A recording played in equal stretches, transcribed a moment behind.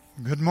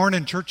Good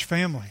morning, church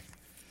family.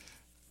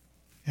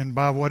 And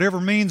by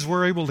whatever means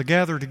we're able to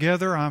gather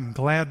together, I'm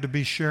glad to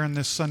be sharing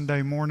this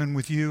Sunday morning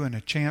with you and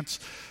a chance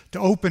to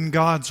open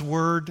God's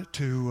Word,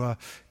 to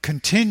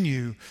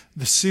continue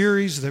the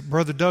series that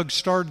Brother Doug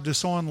started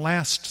us on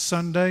last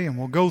Sunday, and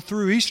we'll go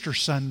through Easter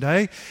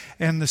Sunday.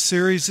 And the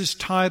series is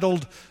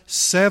titled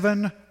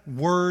 7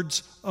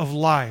 Words of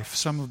Life,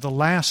 some of the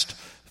last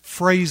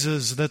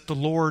phrases that the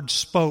Lord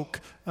spoke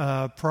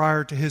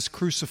prior to His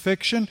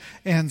crucifixion.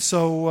 And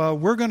so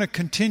we're going to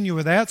continue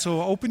with that.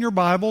 So open your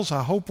Bibles.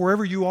 I hope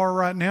wherever you are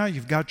right now,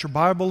 you've got your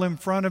Bible in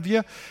front of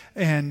you.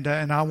 And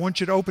I want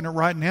you to open it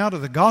right now to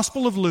the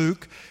Gospel of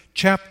Luke,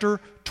 chapter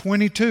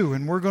 22.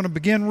 And we're going to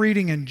begin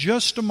reading in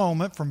just a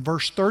moment from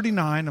verse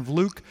 39 of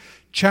Luke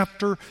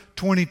chapter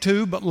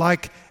 22. But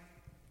like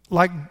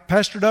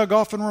Pastor Doug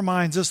often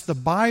reminds us, the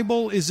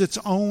Bible is its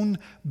own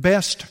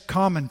best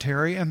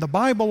commentary, and the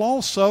Bible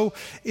also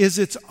is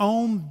its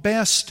own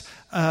best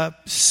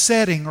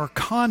setting or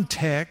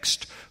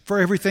context for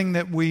everything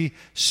that we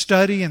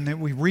study and that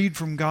we read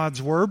from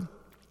God's Word.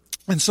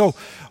 And so,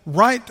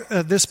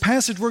 this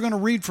passage we're going to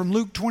read from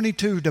Luke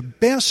 22, to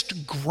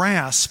best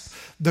grasp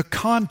the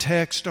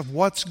context of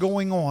what's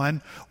going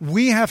on,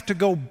 we have to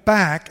go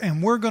back,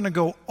 and we're going to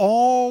go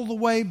all the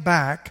way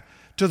back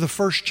to the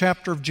first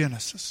chapter of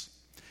Genesis.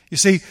 You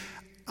see,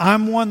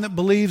 I'm one that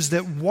believes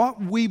that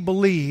what we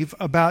believe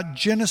about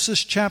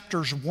Genesis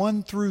chapters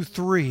 1 through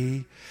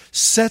 3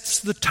 sets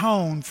the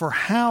tone for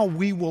how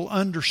we will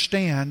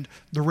understand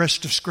the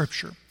rest of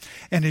Scripture.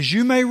 And as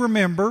you may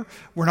remember,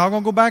 we're not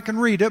going to go back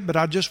and read it, but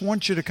I just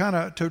want you to kind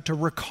of to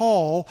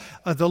recall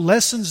the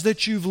lessons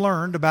that you've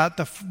learned about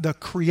the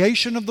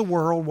creation of the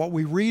world, what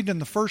we read in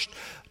the first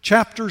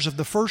chapters of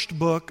the first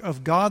book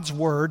of God's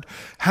Word,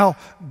 how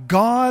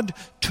God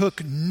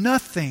took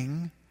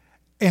nothing,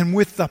 and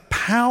with the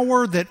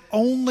power that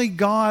only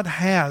God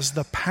has,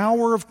 the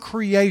power of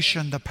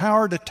creation, the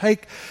power to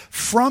take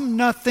from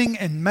nothing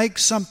and make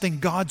something,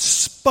 God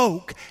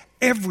spoke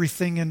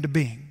everything into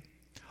being.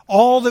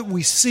 All that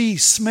we see,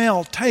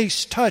 smell,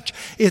 taste, touch,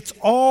 it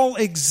all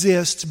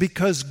exists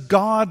because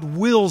God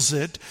wills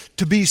it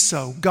to be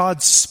so.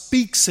 God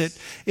speaks it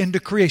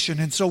into creation.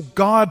 And so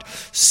God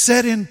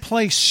set in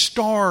place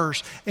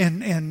stars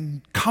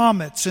and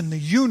comets in the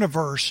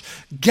universe.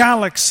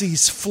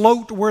 Galaxies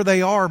float where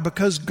they are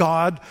because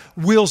God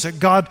wills it.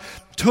 God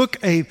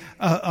took a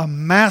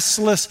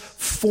massless,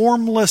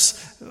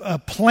 formless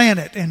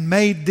planet and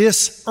made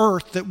this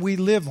earth that we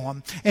live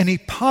on. And He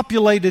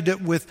populated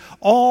it with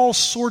all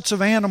sorts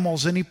of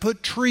animals, and He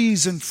put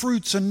trees and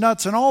fruits and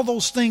nuts and all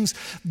those things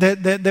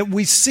that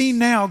we see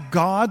now.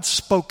 God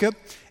spoke it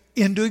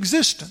into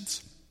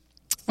existence.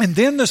 And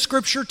then the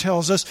Scripture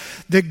tells us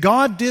that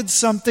God did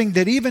something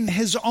that even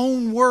His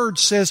own Word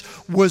says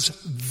was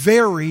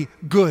very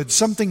good,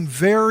 something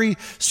very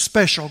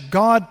special.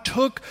 God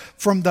took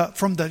from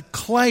the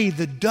clay,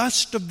 the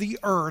dust of the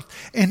earth,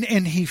 and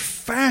He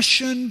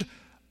fashioned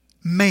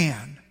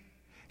man.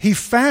 He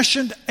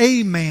fashioned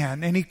a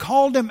man, and He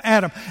called him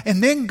Adam.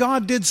 And then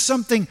God did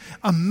something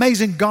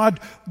amazing.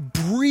 God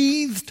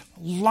breathed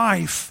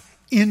life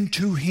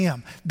into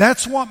him.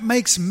 That's what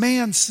makes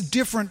man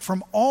different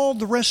from all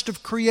the rest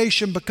of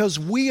creation, because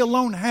we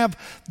alone have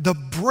the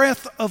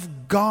breath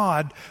of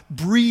God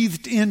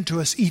breathed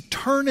into us.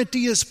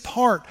 Eternity is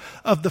part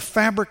of the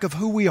fabric of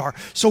who we are.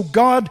 So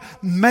God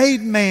made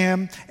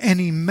man and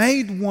He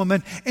made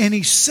woman, and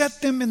He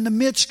set them in the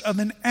midst of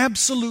an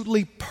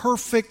absolutely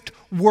perfect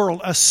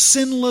world, a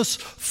sinless,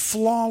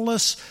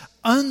 flawless,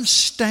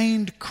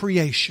 unstained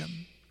creation.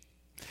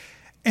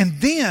 And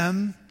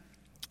then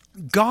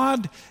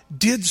God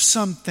did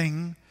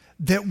something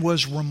that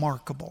was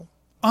remarkable,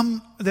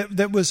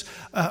 that was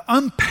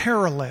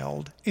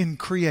unparalleled in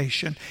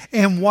creation,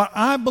 and what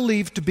I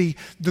believe to be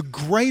the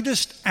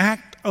greatest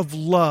act of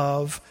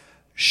love,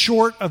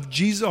 short of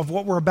Jesus, of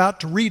what we're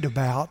about to read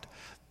about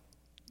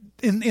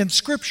in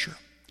Scripture.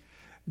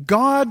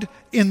 God,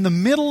 in the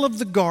middle of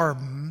the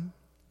garden,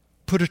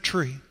 put a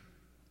tree.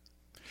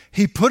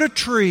 He put a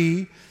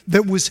tree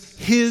that was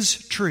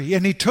His tree.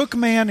 And He took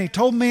man, He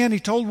told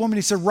woman,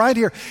 He said, right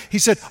here, He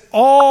said,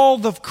 all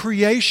the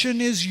creation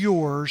is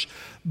yours,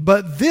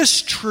 but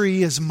this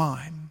tree is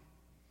mine.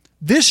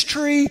 This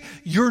tree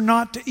you're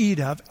not to eat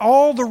of.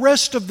 All the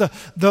rest of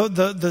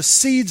the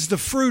seeds, the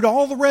fruit,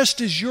 all the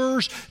rest is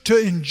yours to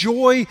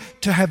enjoy,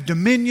 to have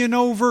dominion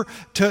over,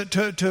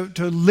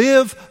 to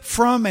live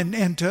from,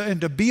 and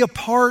to be a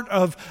part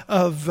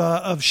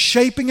of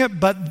shaping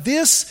it. But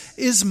this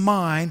is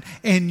mine,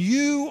 and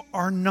you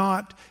are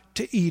not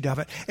to eat of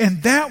it.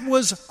 And that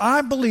was, I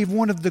believe,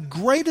 one of the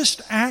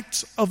greatest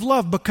acts of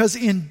love, because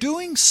in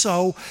doing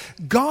so,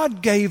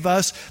 God gave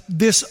us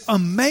this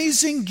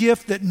amazing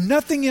gift that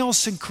nothing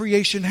else in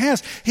creation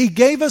has. He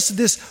gave us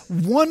this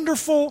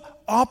wonderful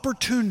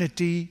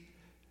opportunity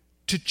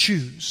to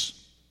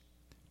choose,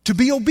 to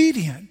be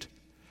obedient,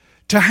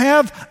 to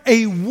have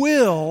a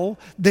will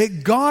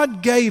that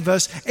God gave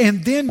us,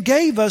 and then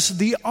gave us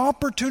the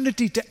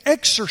opportunity to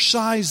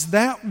exercise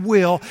that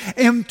will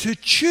and to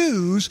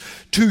choose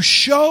to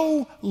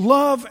show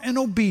love and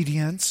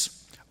obedience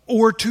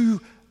or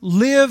to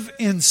live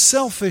in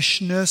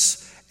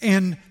selfishness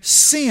and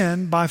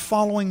sin by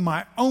following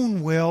my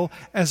own will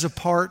as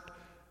apart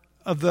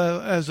from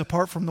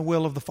the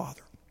will of the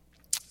Father.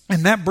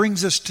 And that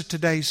brings us to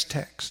today's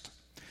text.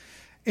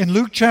 In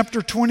Luke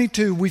chapter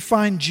 22, we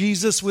find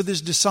Jesus with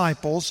his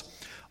disciples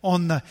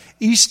on the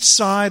east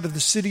side of the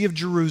city of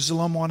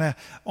Jerusalem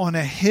on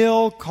a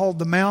hill called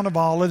the Mount of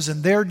Olives,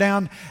 and there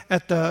down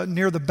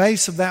near the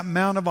base of that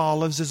Mount of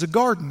Olives is a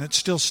garden that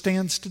still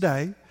stands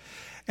today.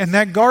 And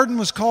that garden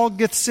was called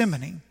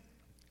Gethsemane.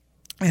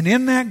 And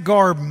in that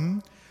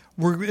garden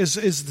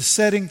is the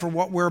setting for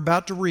what we're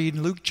about to read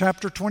in Luke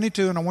chapter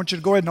 22. And I want you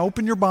to go ahead and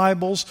open your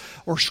Bibles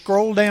or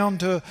scroll down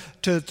to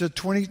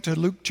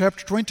Luke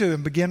chapter 22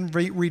 and begin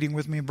reading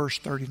with me in verse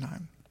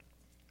 39.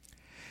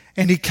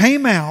 And he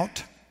came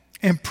out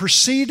and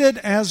proceeded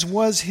as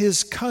was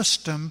his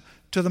custom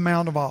to the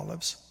Mount of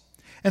Olives.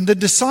 And the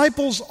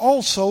disciples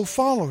also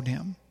followed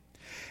him.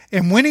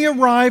 And when he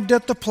arrived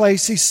at the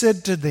place, he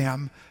said to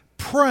them,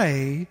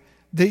 "Pray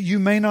that you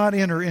may not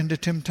enter into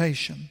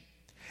temptation."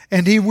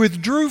 And he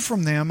withdrew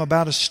from them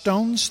about a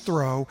stone's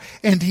throw,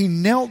 and he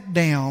knelt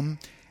down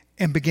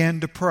and began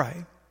to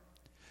pray,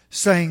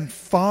 saying,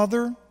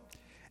 "Father,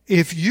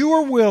 if you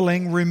are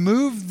willing,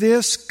 remove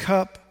this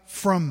cup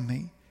from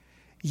me.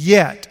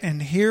 Yet,"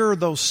 and here are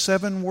those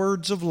 7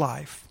 words of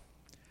life,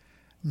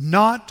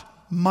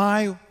 "not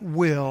my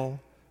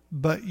will,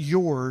 but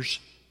yours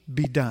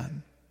be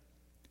done."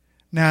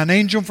 Now an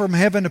angel from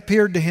heaven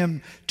appeared to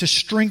him to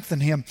strengthen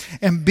him.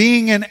 And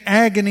being in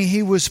agony,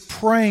 he was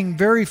praying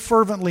very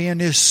fervently, and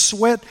his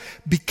sweat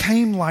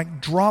became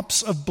like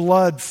drops of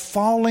blood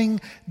falling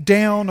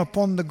down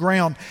upon the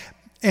ground.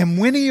 And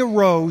when he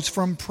arose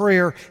from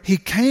prayer, he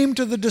came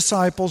to the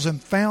disciples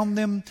and found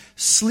them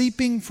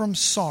sleeping from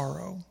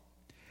sorrow,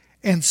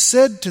 and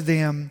said to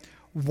them,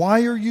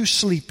 "Why are you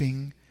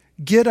sleeping?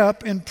 Get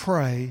up and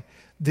pray,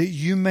 that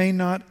you may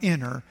not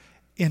enter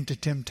into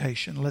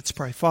temptation." Let's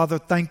pray. Father,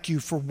 thank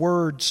you for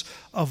words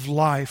of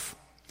life.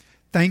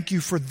 Thank you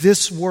for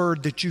this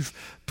word that you've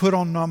put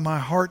on my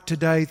heart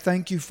today.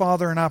 Thank you,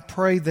 Father, and I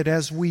pray that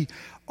as we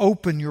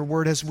open your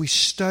word, as we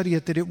study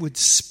it, that it would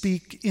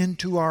speak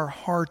into our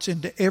hearts,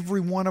 into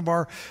every one of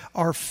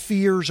our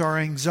fears, our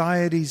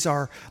anxieties,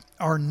 our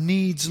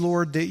needs,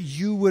 Lord, that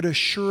you would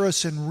assure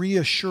us and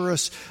reassure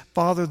us,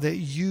 Father, that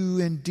you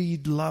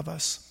indeed love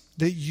us,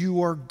 that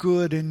you are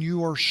good and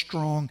you are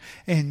strong,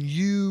 and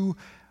you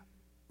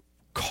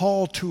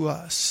call to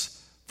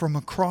us from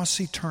across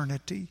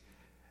eternity.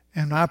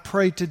 And I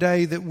pray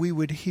today that we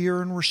would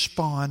hear and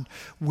respond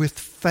with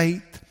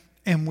faith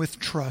and with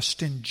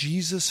trust. In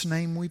Jesus'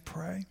 name we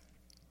pray.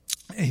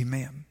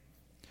 Amen.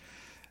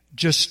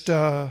 Just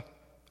a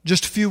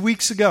few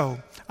weeks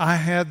ago, I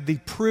had the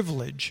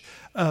privilege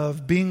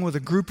of being with a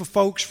group of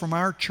folks from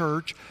our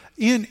church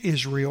in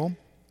Israel,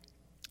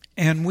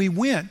 and we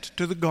went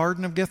to the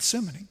Garden of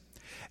Gethsemane.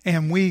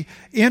 And we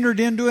entered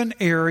into an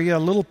area, a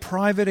little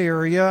private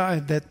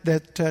area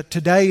that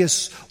today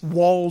is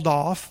walled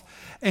off.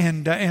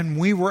 And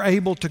we were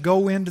able to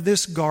go into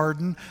this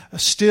garden,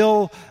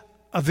 still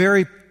a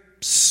very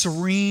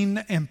serene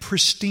and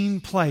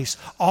pristine place.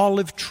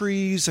 Olive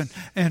trees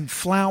and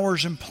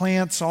flowers and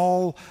plants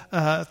all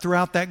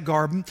throughout that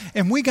garden.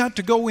 And we got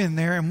to go in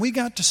there and we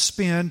got to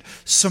spend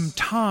some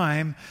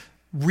time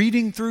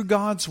reading through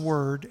God's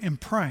Word and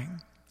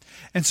praying.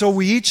 And so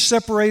we each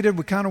separated.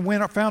 We kind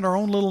of found our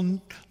own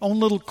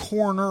little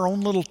corner,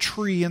 own little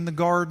tree in the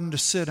garden to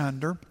sit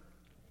under.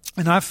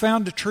 And I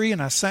found a tree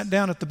and I sat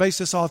down at the base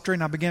of this olive tree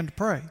and I began to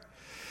pray.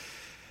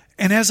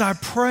 And as I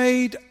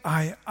prayed,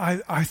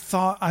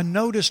 I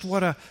noticed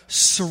what a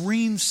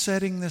serene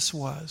setting this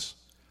was.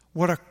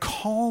 What a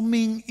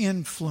calming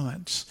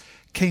influence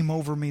came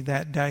over me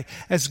that day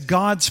as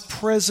God's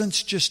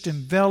presence just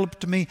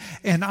enveloped me,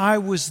 and I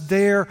was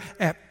there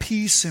at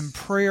peace in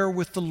prayer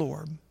with the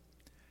Lord.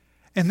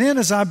 And then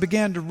as I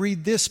began to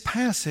read this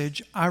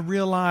passage, I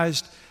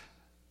realized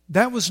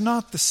that was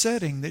not the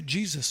setting that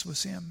Jesus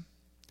was in.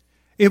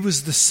 It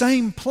was the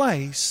same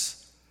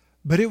place,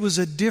 but it was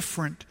a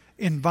different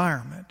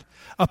environment.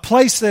 A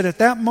place that at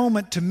that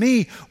moment to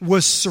me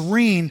was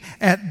serene.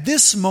 At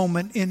this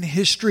moment in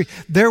history,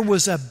 there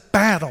was a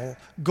battle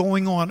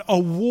going on, a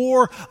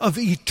war of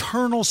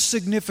eternal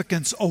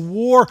significance, a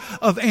war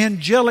of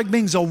angelic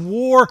beings, a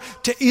war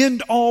to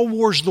end all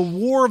wars. The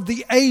war of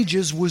the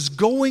ages was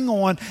going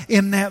on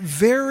in that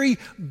very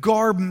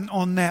garden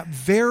on that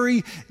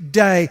very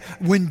day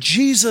when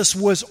Jesus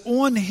was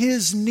on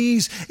his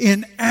knees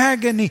in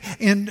agony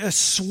and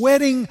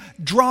sweating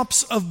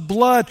drops of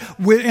blood,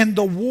 and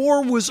the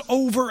war was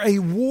over, a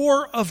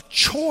war of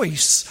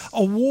choice,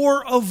 a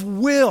war of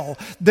will.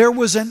 There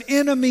was an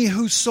enemy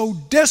who so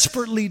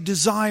desperately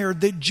desired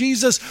that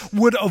Jesus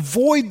would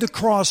avoid the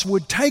cross,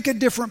 would take a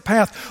different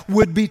path,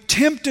 would be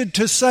tempted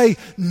to say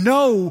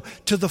no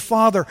to the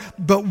Father.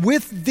 But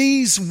with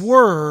these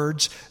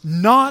words,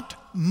 "Not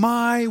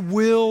my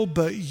will,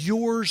 but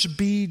yours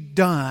be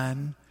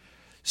done,"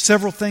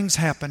 several things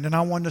happened, and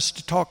I want us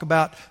to talk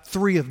about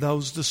 3 of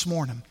those this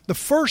morning. The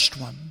first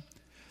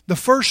The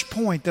first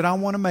point that I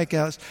want to make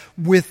is,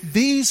 with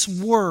these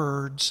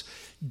words,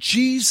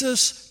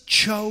 Jesus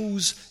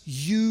chose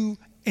you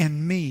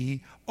and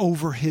me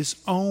over His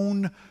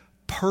own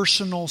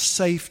personal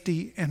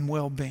safety and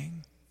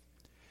well-being.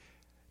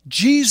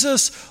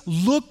 Jesus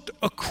looked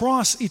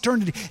across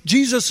eternity.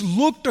 Jesus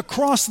looked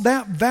across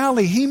that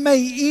valley. He may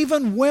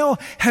even well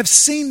have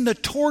seen the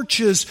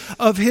torches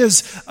of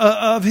his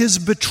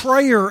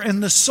betrayer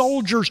and the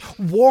soldiers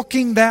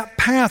walking that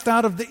path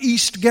out of the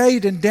east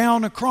gate and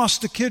down across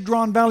the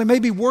Kidron Valley,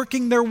 maybe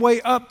working their way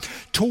up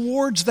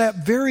towards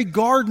that very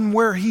garden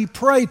where He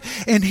prayed.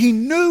 And He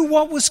knew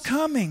what was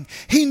coming.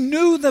 He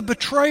knew the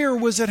betrayer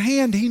was at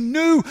hand. He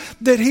knew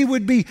that he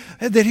would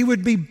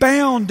be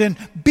bound and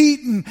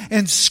beaten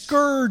and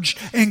scourged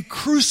and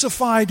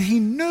crucified.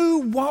 He knew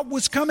what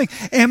was coming.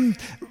 And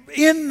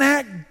in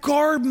that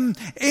garden,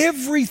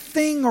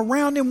 everything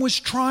around Him was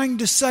trying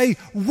to say,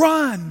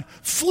 run,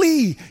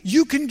 flee,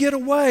 you can get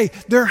away.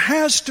 There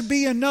has to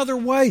be another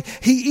way.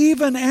 He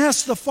even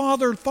asked the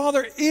Father,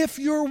 Father, if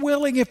You're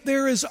willing, if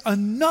there is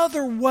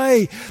another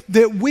way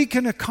that we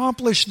can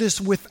accomplish this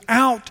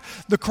without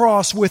the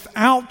cross,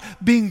 without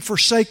being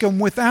forsaken,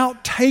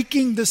 without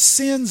taking the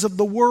sins of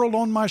the world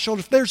on my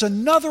shoulders, if there's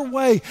another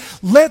way,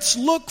 let's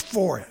look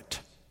for it.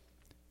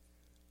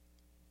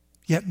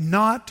 Yet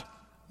not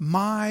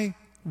my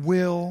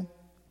will,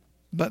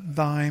 but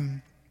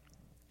Thine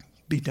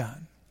be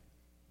done.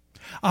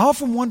 I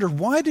often wondered,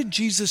 why did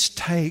Jesus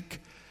take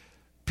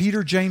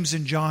Peter, James,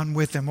 and John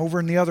with Him?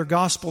 Over in the other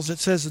Gospels, it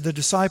says that the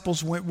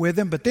disciples went with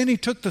Him, but then He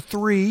took the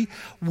three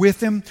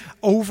with Him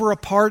over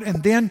apart,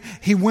 and then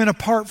He went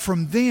apart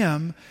from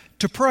them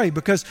to pray,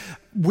 because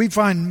we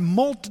find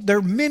there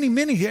are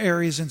many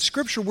areas in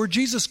Scripture where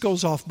Jesus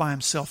goes off by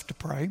Himself to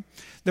pray.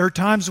 There are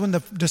times when the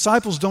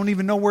disciples don't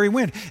even know where He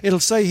went. It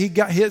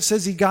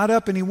says He got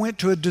up and He went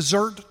to a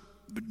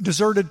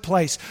deserted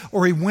place,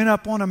 or He went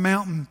up on a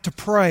mountain to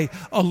pray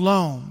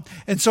alone.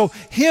 And so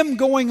Him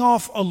going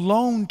off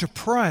alone to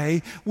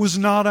pray was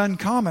not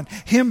uncommon.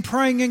 Him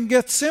praying in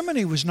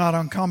Gethsemane was not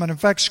uncommon. In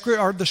fact,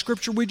 the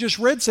Scripture we just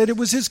read said it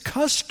was His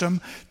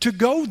custom to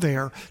go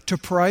there to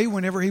pray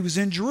whenever He was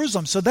in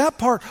Jerusalem. So that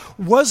part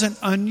wasn't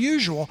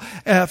unusual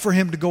for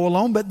Him to go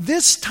alone. But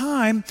this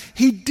time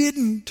He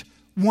didn't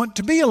want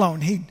to be alone.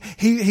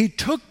 He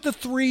took the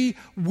three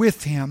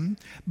with Him,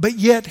 but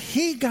yet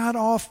He got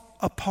off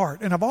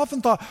apart. And I've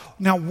often thought,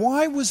 now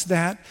why was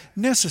that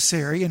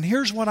necessary? And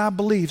here's what I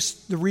believe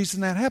the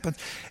reason that happened.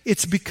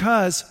 It's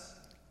because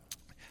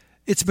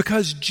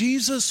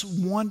Jesus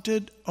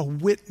wanted a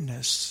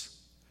witness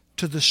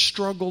to the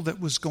struggle that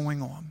was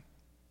going on.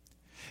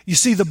 You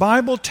see, the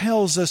Bible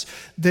tells us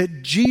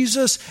that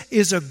Jesus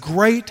is a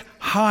great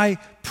high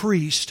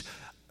priest,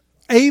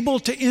 able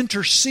to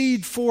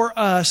intercede for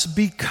us,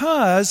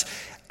 because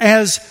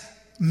as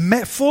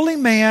fully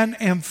man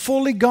and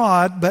fully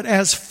God, but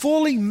as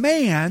fully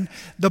man,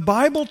 the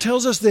Bible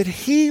tells us that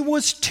He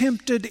was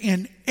tempted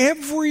in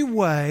every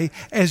way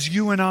as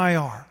you and I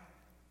are.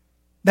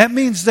 That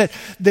means that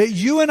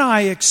you and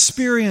I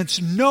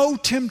experience no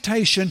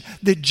temptation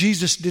that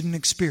Jesus didn't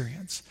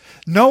experience.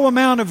 No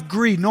amount of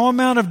greed, no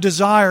amount of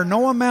desire,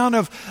 no amount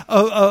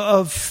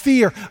of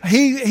fear.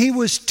 He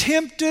was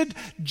tempted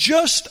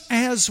just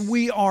as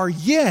we are,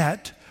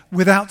 yet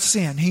without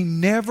sin. He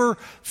never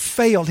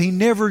failed. He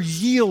never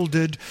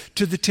yielded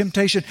to the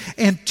temptation.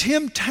 And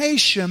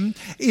temptation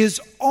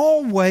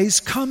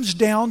always comes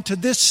down to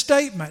this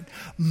statement: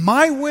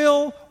 my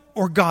will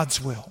or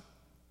God's will.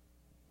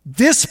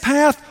 This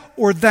path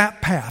or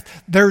that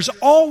path. There's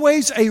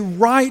always a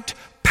right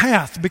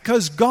path,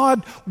 because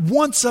God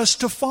wants us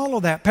to follow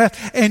that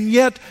path. And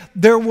yet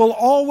there will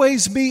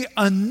always be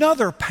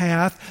another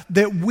path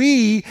that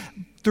we,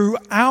 through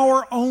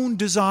our own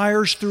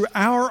desires, through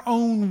our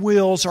own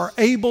wills, are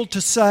able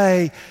to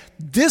say,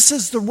 this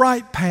is the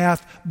right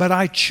path, but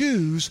I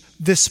choose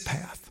this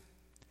path.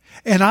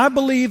 And I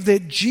believe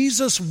that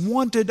Jesus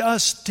wanted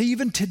us to,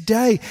 even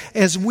today,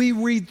 as we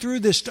read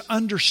through this, to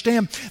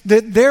understand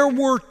that there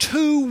were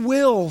two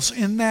wills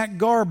in that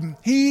garden.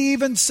 He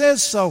even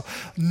says so,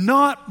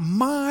 not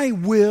my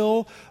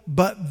will,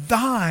 but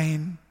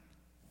Thine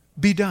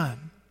be done.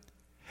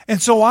 And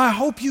so I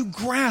hope you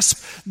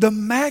grasp the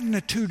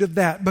magnitude of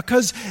that,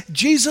 because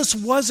Jesus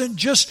wasn't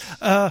just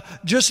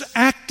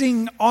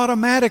acting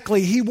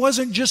automatically. He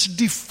wasn't just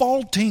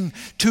defaulting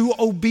to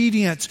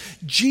obedience.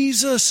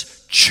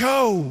 Jesus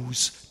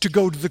chose to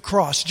go to the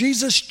cross.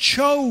 Jesus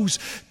chose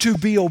to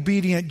be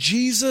obedient.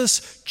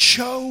 Jesus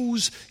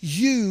chose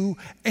you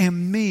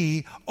and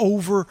me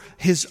over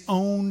His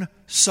own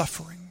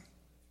suffering.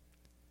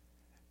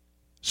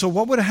 So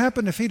what would have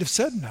happened if He'd have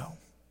said no?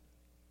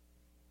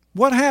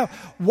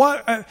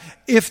 What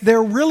if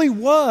there really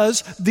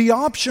was the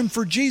option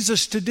for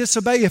Jesus to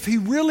disobey? If He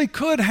really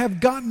could have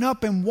gotten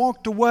up and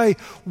walked away,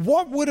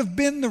 what would have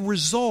been the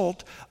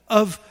result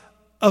of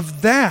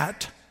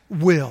that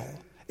will?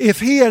 If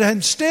He had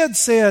instead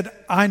said,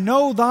 I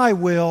know Thy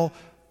will,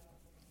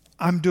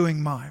 I'm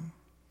doing mine.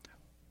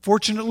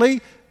 Fortunately,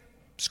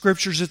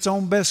 Scripture's its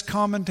own best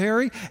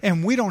commentary,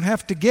 and we don't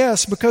have to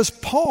guess because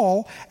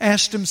Paul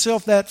asked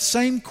himself that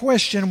same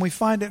question, and we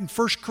find it in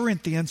 1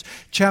 Corinthians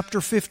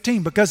chapter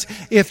 15. Because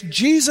if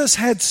Jesus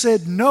had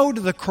said no to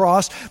the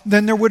cross,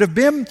 then there would have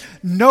been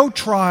no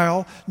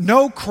trial,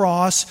 no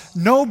cross,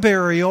 no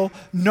burial,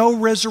 no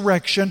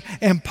resurrection.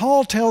 And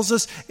Paul tells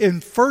us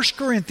in 1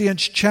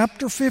 Corinthians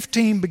chapter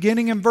 15,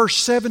 beginning in verse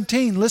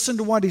 17, listen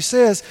to what he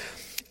says,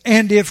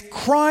 "And if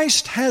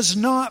Christ has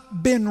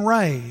not been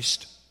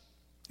raised,"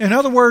 in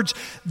other words,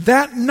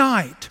 that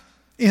night,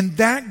 in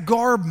that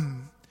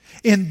garden,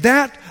 in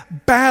that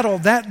battle,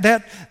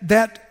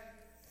 that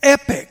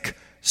epic,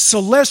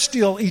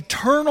 celestial,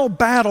 eternal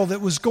battle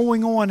that was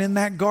going on in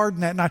that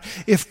garden that night,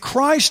 if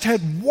Christ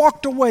had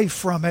walked away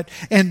from it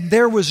and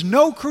there was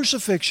no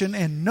crucifixion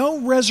and no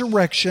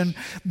resurrection,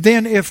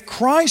 then if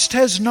Christ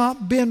has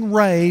not been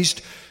raised,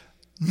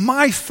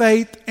 my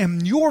faith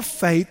and your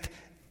faith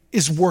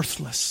is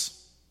worthless.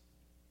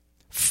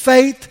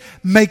 Faith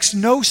makes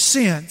no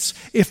sense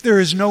if there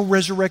is no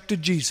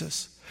resurrected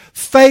Jesus.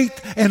 Faith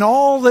and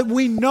all that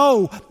we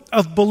know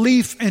of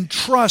belief and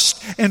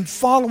trust and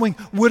following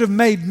would have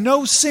made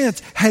no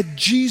sense had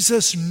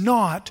Jesus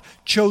not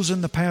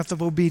chosen the path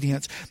of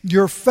obedience.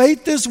 Your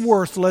faith is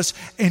worthless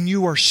and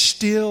you are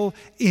still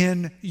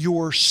in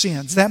your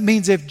sins. That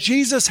means if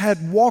Jesus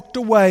had walked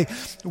away,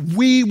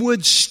 we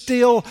would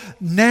still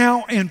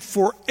now and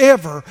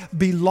forever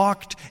be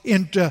locked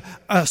into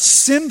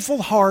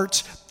sinful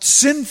hearts,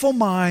 sinful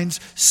minds,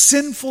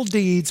 sinful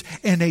deeds,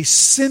 and a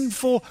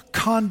sinful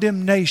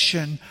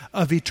condemnation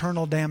of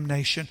eternal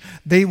damnation.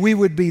 We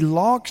would be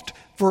locked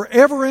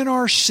forever in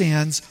our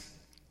sins.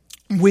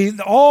 We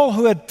all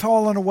who had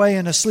fallen away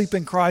and asleep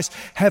in Christ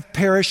have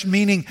perished,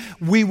 meaning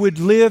we would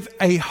live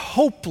a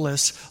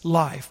hopeless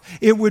life.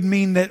 It would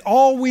mean that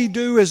all we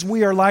do is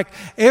we are like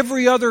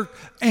every other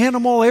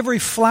animal, every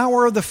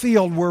flower of the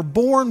field. We're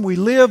born, we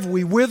live,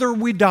 we wither,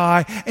 we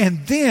die,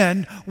 and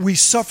then we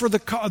suffer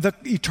the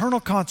eternal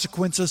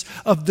consequences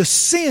of the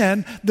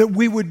sin that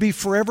we would be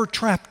forever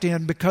trapped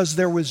in because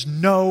there was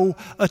no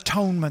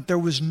atonement. There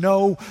was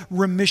no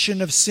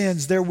remission of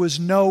sins. There was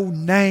no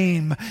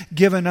name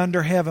given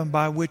under heaven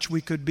by which we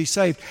could be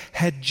saved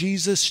had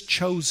Jesus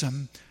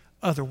chosen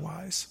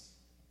otherwise.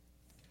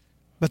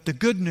 But the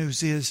good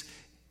news is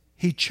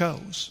He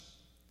chose.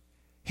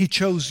 He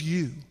chose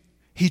you.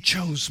 He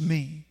chose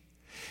me.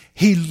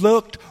 He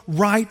looked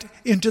right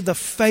into the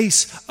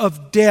face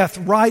of death,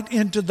 right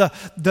into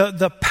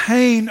the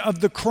pain of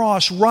the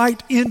cross,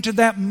 right into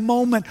that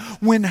moment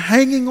when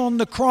hanging on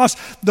the cross,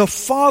 the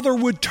Father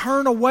would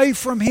turn away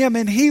from Him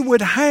and He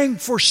would hang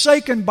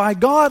forsaken by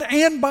God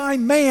and by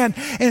man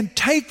and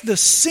take the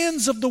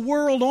sins of the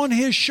world on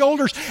His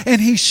shoulders.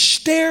 And He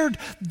stared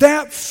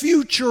that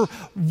future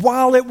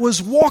while it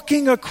was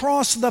walking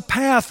across the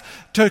path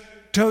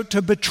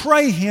to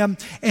betray Him,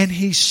 and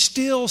He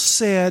still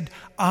said,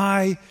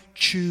 I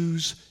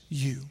choose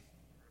you.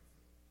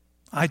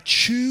 I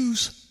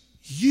choose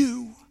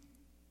you.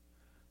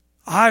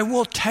 I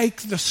will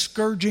take the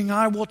scourging.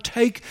 I will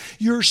take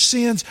your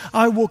sins.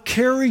 I will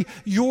carry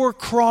your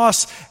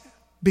cross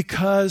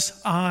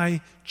because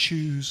I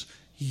choose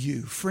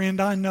you.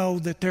 Friend, I know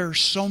that there are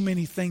so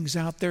many things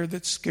out there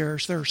that scare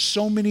us. There are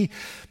so many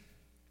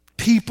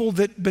people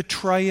that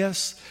betray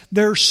us.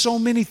 There are so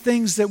many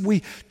things that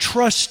we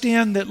trust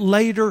in that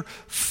later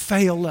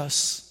fail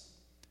us.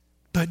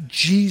 But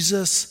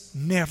Jesus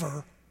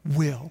never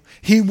will.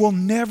 He will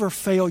never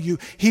fail you.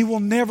 He will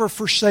never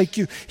forsake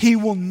you. He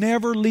will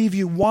never leave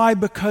you. Why?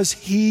 Because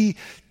He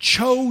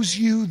chose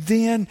you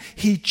then.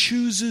 He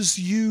chooses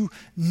you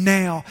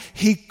now.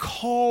 He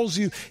calls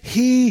you.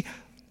 He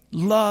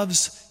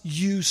loves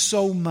you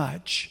so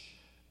much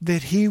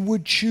that He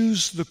would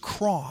choose the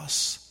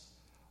cross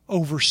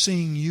over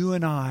seeing you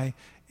and I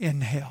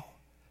in hell.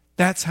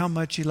 That's how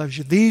much He loves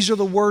you. These are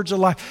the words of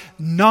life.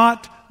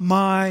 Not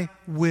my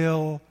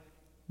will,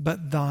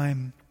 but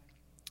thine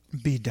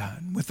be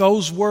done. With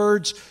those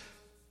words,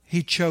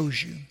 He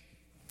chose you.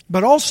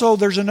 But also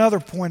there's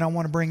another point I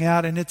want to bring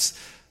out, and it's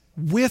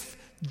with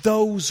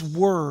those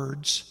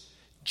words,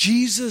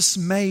 Jesus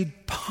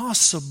made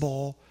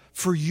possible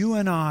for you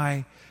and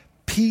I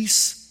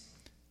peace,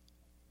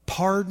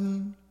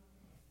 pardon,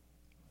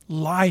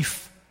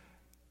 life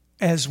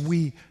as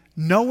we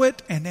know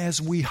it and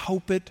as we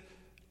hope it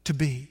to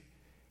be.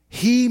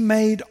 He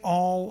made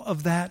all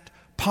of that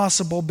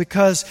possible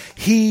because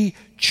He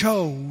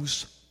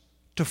chose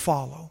to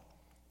follow.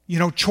 You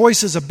know,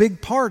 choice is a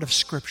big part of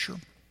Scripture.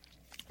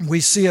 We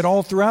see it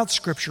all throughout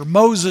Scripture.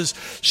 Moses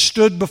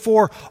stood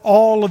before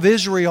all of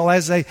Israel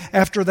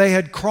after they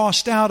had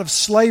crossed out of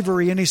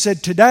slavery, and he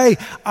said, "Today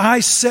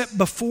I set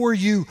before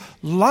you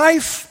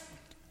life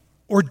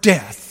or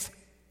death.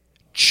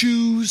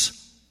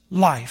 Choose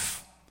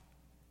life."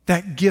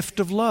 That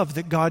gift of love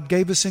that God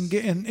gave us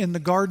in the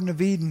Garden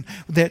of Eden,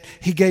 that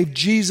He gave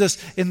Jesus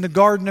in the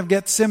Garden of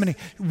Gethsemane.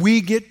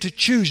 We get to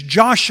choose.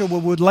 Joshua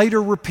would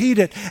later repeat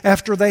it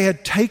after they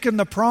had taken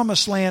the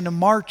promised land and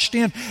marched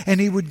in,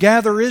 and he would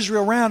gather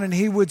Israel around and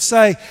he would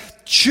say,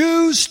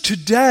 choose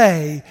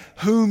today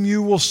whom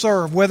you will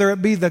serve, whether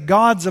it be the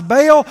gods of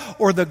Baal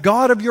or the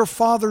God of your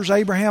fathers,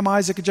 Abraham,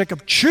 Isaac, and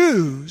Jacob.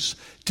 Choose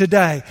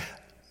today.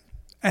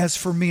 As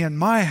for me and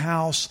my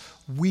house,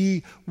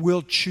 we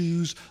will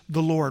choose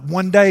the Lord.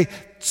 One day,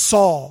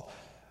 Saul,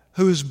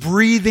 who is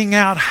breathing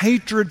out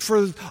hatred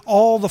for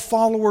all the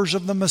followers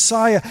of the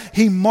Messiah,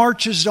 he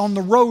marches on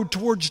the road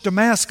towards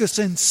Damascus,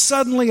 and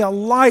suddenly a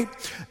light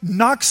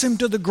knocks him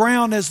to the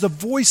ground as the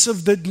voice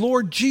of the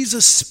Lord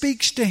Jesus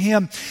speaks to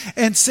him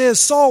and says,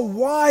 Saul,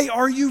 why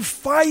are you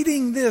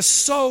fighting this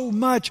so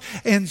much?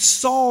 And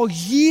Saul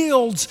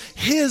yields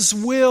his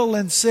will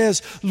and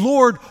says,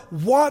 Lord,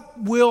 what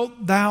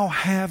wilt thou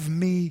have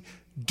me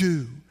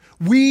do?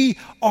 We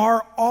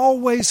are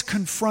always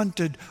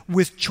confronted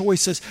with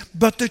choices,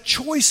 but the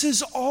choice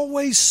is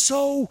always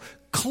so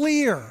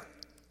clear.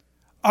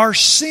 Our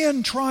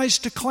sin tries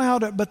to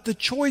cloud it, but the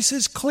choice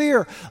is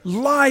clear.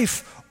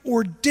 Life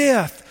or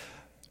death,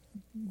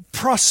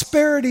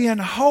 prosperity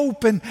and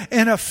hope and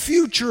a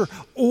future,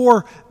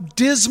 or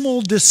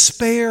dismal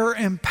despair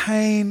and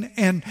pain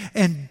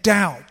and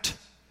doubt.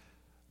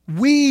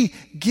 We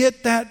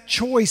get that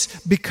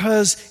choice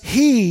because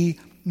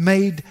He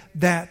made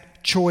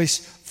that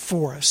choice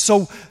for us.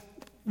 So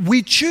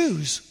we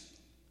choose.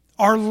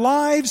 Our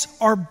lives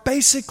are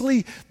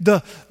basically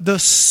the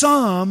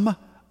sum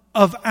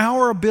of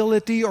our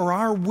ability or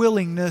our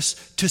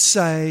willingness to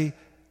say,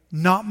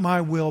 not my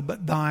will,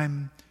 but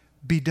thine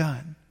be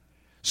done.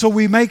 So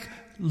we make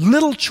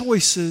little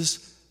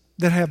choices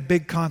that have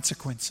big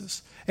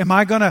consequences. Am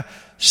I going to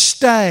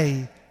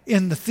stay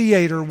in the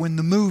theater when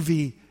the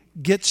movie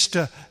gets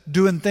to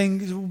doing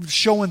things,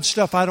 showing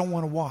stuff I don't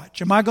want to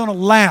watch? Am I going to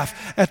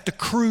laugh at the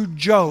crude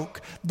joke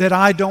that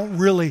I don't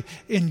really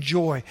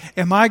enjoy?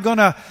 Am I going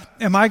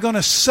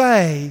to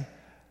say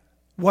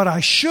what I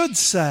should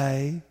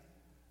say,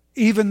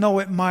 even though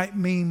it might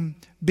mean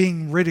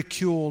being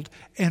ridiculed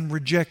and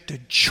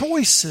rejected?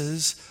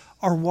 Choices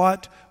are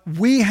what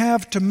we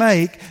have to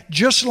make,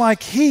 just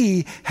like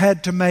He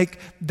had to make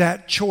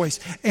that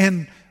choice.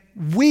 And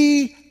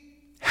we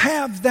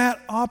have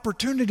that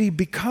opportunity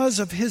because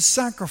of His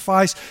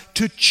sacrifice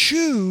to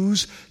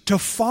choose to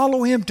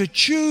follow Him, to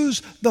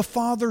choose the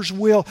Father's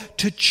will,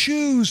 to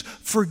choose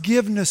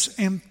forgiveness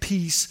and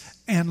peace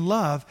and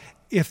love,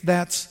 if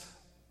that's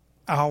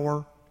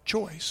our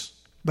choice.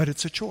 But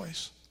it's a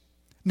choice.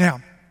 Now,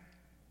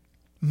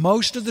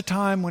 most of the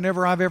time,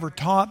 whenever I've ever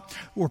taught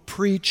or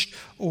preached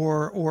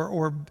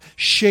or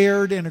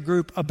shared in a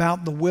group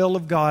about the will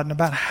of God and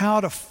about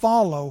how to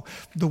follow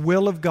the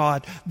will of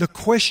God, the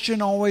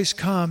question always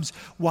comes,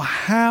 well,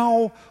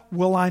 how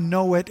will I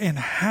know it and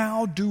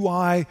how do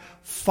I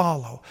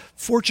follow?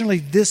 Fortunately,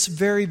 this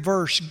very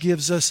verse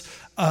gives us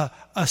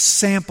a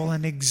sample,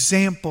 an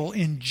example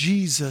in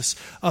Jesus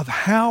of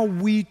how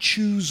we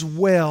choose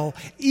well,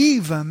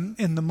 even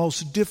in the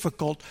most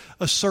difficult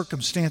of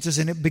circumstances.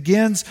 And it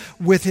begins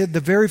with the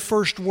very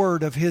first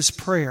word of His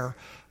prayer,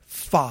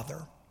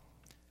 Father.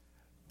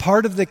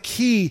 Part of the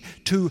key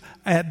to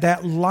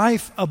that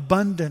life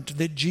abundant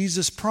that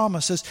Jesus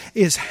promises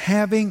is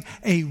having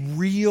a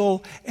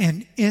real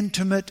and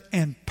intimate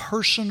and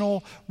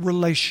personal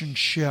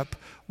relationship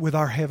with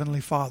our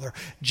Heavenly Father.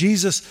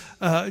 Jesus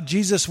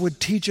would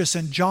teach us,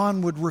 and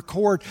John would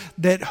record,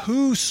 that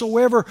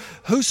whosoever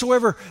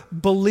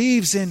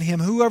believes in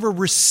Him, whoever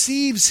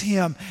receives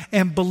Him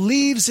and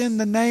believes in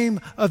the name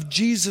of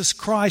Jesus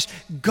Christ,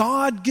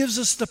 God gives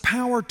us the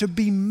power to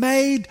be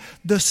made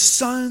the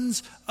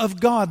sons of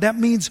God. That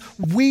means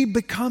we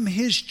become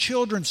His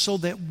children so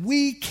that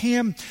we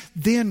can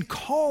then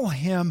call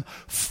Him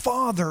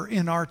Father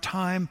in our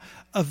time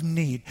of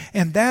need.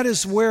 And that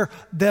is where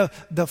the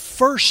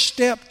first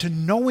step to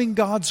knowing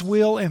God's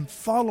will and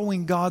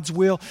following God's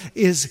will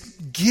is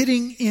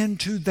getting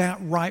into that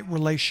right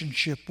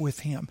relationship with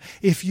Him.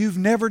 If you've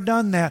never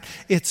done that,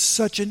 it's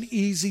such an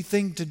easy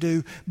thing to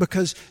do,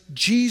 because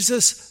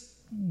Jesus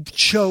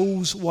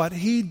chose what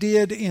He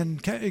did in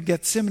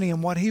Gethsemane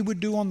and what He would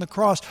do on the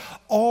cross.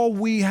 All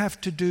we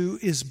have to do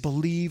is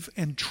believe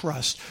and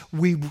trust.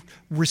 We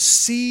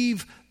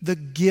receive the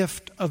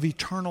gift of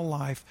eternal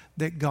life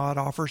that God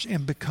offers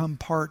and become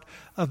part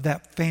of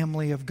that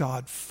family of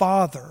God.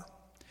 Father.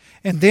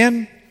 And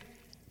then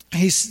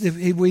we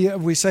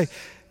say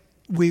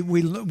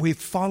we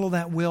follow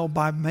that will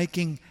by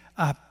making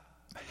a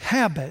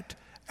habit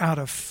out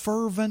of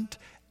fervent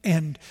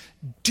and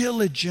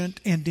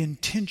diligent and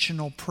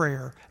intentional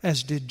prayer,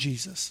 as did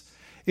Jesus.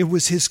 It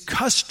was his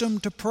custom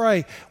to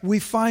pray. We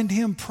find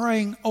him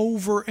praying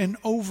over and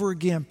over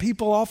again.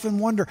 People often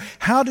wonder,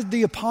 how did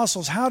the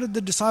apostles, how did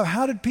the disciples,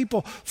 how did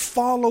people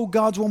follow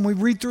God's? When we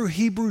read through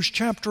Hebrews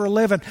chapter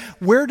 11,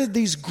 where did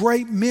these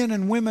great men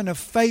and women of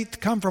faith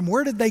come from?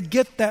 Where did they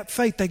get that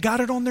faith? They got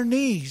it on their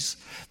knees.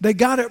 They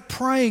got it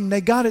praying.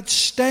 They got it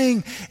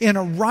staying in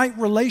a right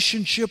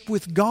relationship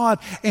with God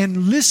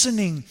and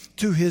listening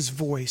to his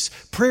voice.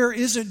 Prayer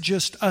isn't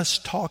just us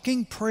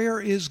talking. Prayer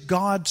is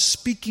God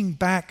speaking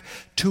back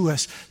to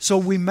us. So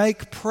we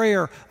make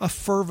prayer a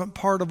fervent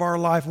part of our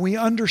life. We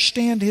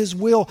understand his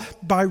will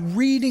by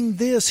reading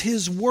this,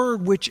 his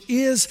word, which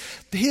is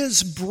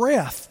his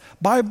breath.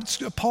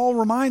 Paul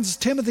reminds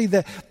Timothy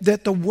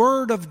that the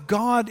Word of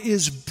God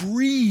is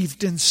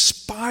breathed,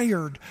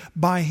 inspired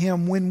by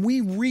him. When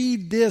we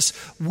read this,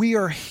 we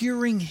are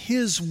hearing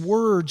his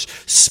words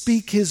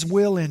speak his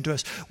will into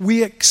us.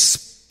 We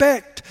expect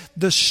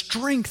the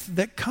strength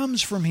that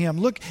comes from him.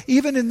 Look,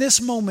 even in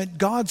this moment,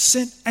 God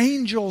sent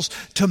angels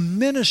to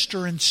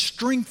minister and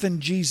strengthen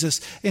Jesus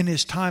in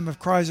his time of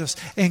crisis.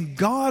 And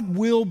God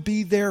will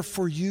be there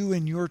for you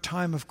in your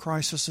time of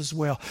crisis as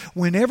well.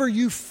 Whenever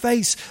you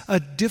face a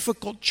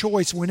difficult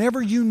choice,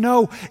 whenever you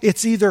know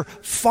it's either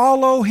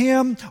follow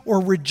him or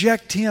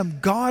reject him,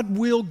 God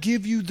will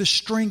give you the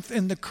strength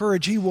and the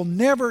courage. He will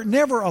never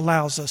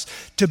allows us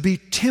to be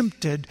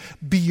tempted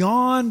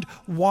beyond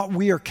what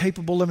we are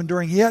capable of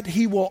enduring. Yet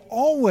he will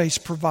always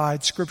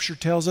provide, Scripture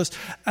tells us,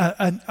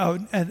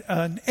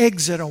 an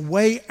exit, a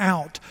way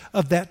out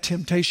of that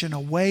temptation, a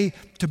way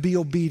to be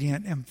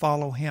obedient and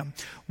follow him.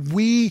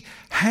 We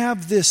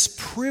have this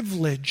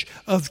privilege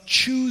of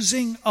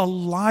choosing a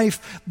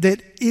life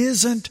that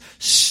isn't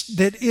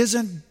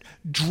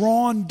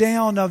drawn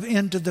down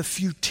into the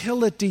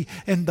futility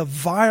and the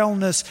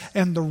vileness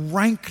and the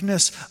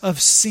rankness of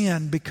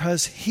sin,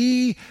 because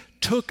he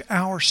took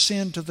our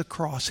sin to the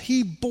cross.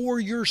 He bore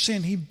your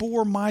sin. He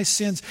bore my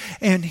sins.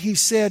 And he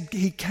said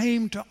he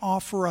came to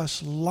offer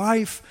us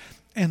life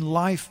and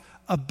life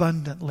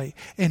abundantly.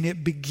 And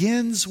it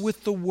begins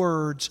with the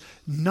words,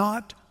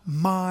 not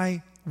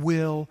my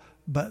will,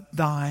 but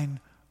thine,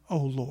 O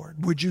Lord.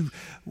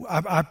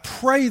 I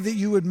pray that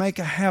you would make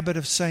a habit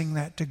of saying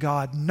that to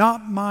God.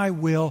 Not my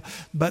will,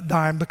 but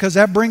thine. Because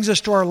that brings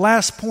us to our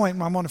last point.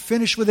 I'm going to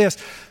finish with this.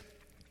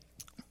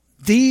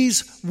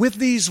 With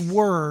these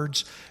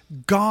words,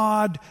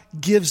 God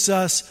gives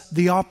us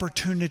the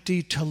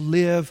opportunity to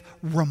live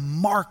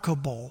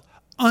remarkable,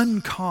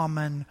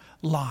 uncommon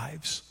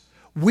lives.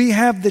 We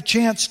have the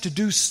chance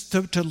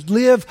to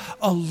live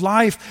a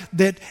life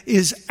that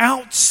is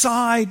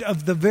outside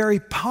of the very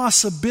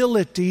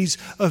possibilities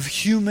of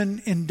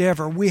human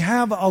endeavor. We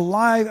have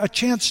a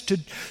chance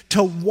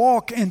to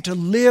walk and to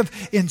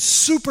live in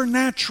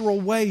supernatural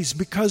ways,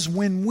 because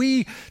when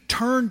we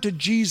turn to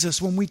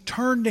Jesus, when we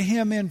turn to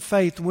him in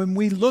faith, when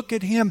we look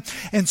at him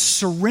and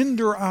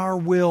surrender our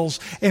wills,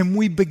 and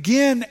we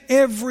begin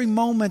every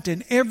moment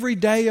and every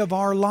day of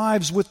our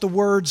lives with the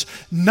words,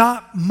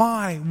 not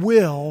my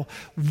will,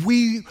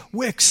 we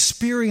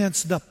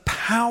experience the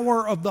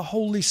power of the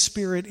Holy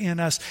Spirit in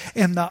us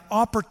and the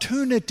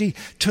opportunity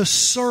to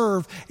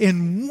serve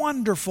in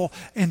wonderful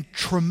and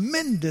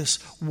tremendous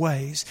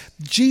ways.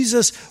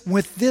 Jesus,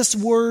 with these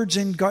words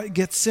in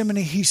Gethsemane,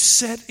 he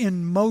set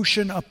in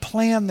motion a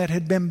plan that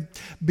had been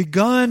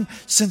begun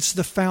since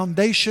the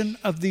foundation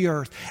of the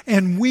earth.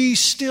 And we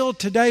still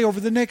today, over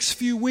the next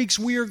few weeks,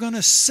 we are going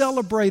to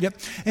celebrate it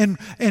and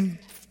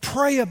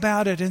pray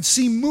about it and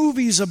see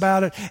movies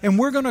about it. And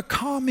we're going to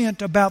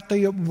comment about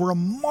the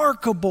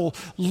remarkable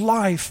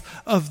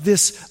life of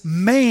this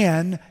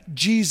man,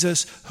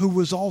 Jesus, who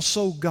was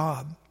also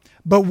God.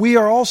 But we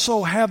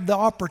also have the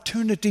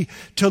opportunity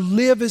to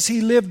live as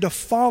he lived, to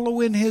follow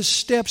in his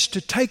steps,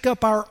 to take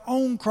up our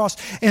own cross,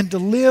 and to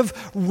live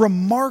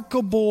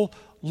remarkable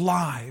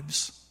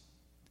lives.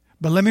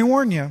 But let me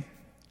warn you,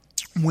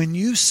 when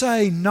you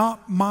say,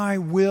 not my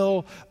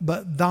will,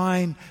 but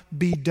thine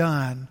be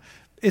done,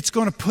 it's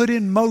going to put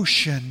in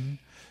motion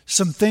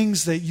some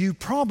things that you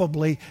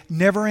probably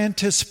never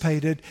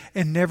anticipated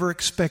and never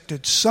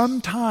expected.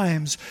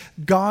 Sometimes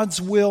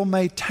God's will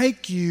may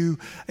take you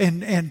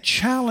and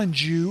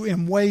challenge you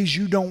in ways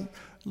you don't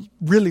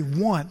really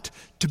want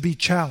to be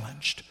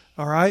challenged.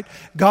 All right?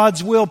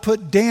 God's will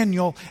put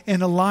Daniel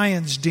in a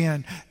lion's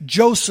den.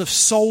 Joseph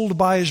sold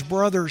by his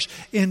brothers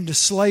into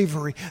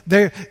slavery.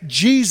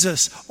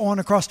 Jesus on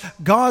a cross.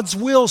 God's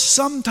will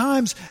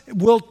sometimes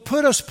will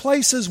put us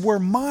places where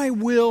my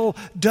will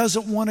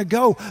doesn't want to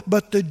go.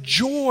 But the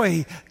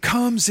joy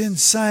comes in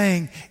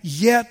saying,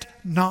 yet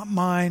not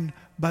mine,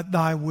 but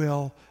thy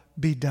will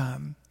be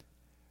done.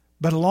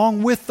 But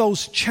along with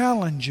those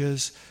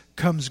challenges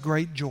comes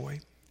great joy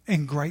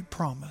and great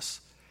promise.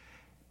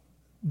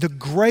 The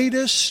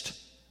greatest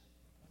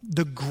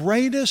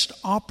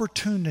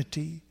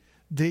opportunity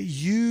that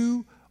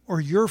you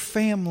or your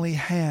family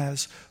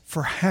has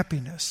for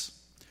happiness,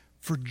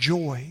 for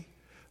joy,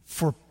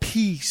 for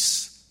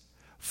peace,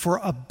 for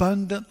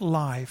abundant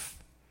life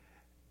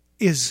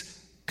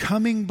is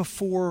coming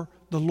before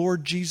the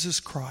Lord Jesus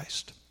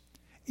Christ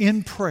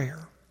in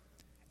prayer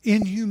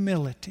in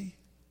humility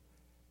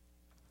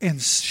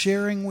and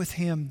sharing with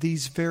Him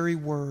these very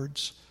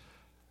words.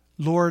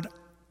 Lord,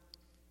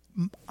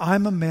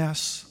 I'm a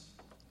mess.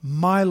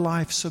 My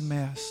life's a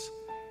mess.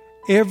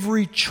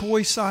 Every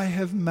choice I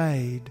have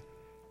made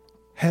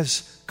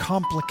has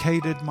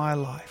complicated my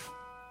life.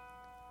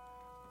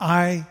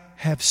 I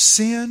have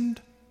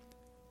sinned.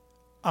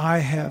 I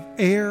have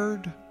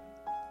erred.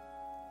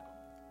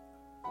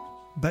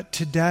 But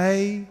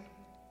today,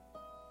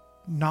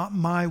 not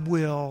my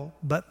will,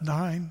 but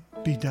thine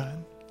be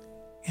done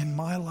in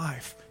my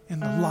life, in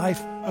the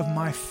life of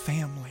my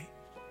family.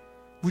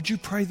 Would you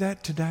pray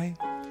that today?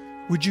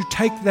 Would you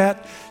take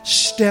that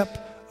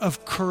step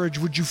of courage?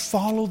 Would you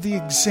follow the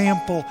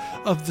example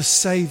of the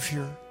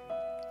Savior?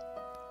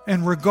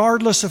 And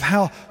regardless of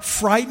how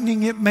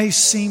frightening it may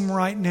seem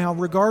right now,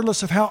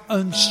 regardless of how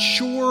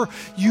unsure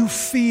you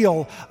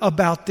feel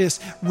about this,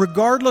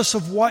 regardless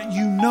of what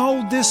you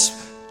know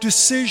this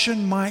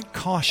decision might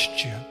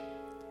cost you,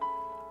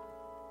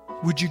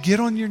 would you get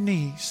on your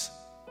knees?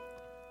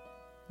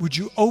 Would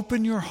you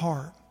open your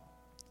heart?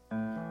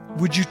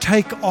 Would you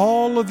take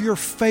all of your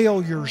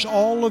failures,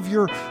 all of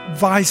your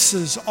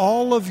vices,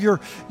 all of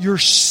your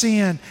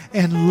sin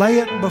and lay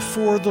it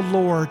before the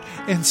Lord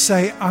and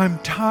say, I'm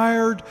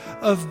tired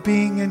of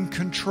being in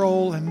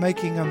control and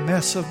making a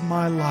mess of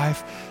my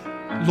life.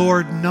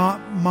 Lord,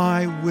 not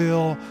my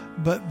will,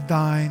 but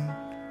thine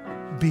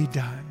be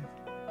done.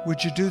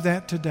 Would you do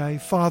that today?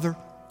 Father,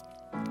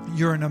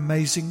 you're an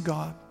amazing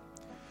God.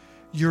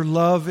 Your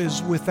love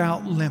is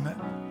without limit.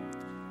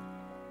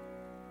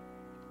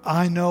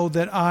 I know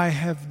that I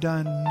have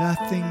done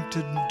nothing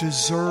to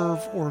deserve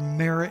or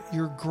merit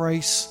your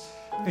grace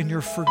and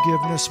your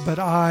forgiveness, but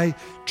I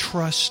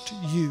trust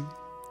you.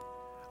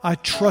 I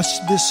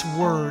trust this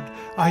word.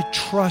 I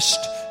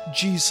trust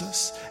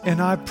Jesus. And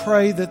I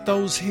pray that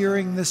those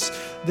hearing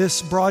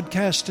this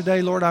broadcast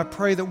today, Lord, I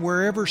pray that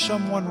wherever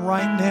someone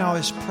right now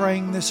is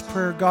praying this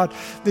prayer, God,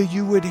 that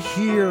you would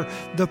hear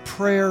the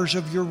prayers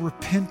of your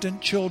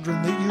repentant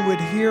children, that you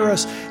would hear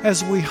us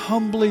as we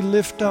humbly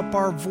lift up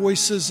our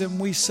voices and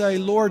we say,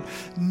 Lord,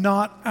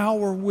 not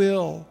our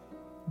will,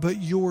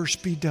 but yours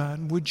be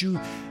done. Would you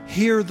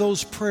hear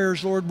those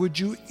prayers, Lord? Would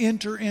you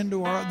enter into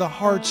the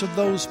hearts of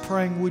those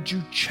praying? Would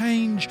you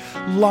change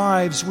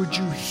lives? Would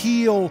you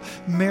heal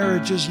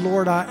marriages?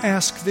 Lord, I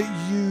ask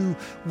that you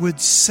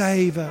would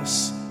save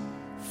us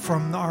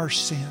from our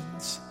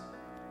sins.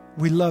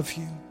 We love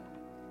you,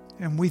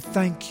 and we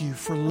thank you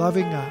for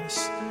loving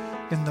us.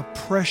 In the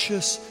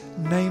precious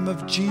name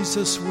of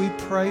Jesus, we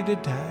pray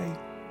today.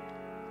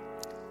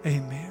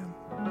 Amen.